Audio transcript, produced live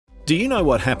Do you know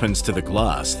what happens to the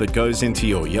glass that goes into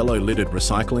your yellow-lidded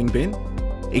recycling bin?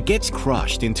 It gets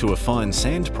crushed into a fine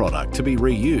sand product to be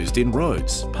reused in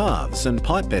roads, paths and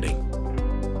pipe bedding.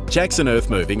 Jackson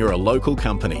Earthmoving are a local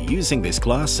company using this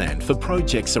glass sand for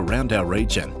projects around our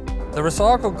region. The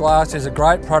recycled glass is a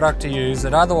great product to use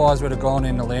that otherwise would have gone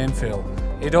into landfill.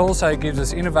 It also gives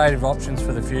us innovative options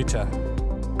for the future.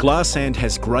 Glass sand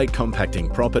has great compacting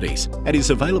properties and is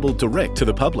available direct to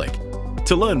the public.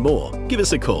 To learn more, give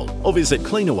us a call or visit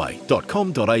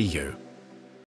cleanaway.com.au.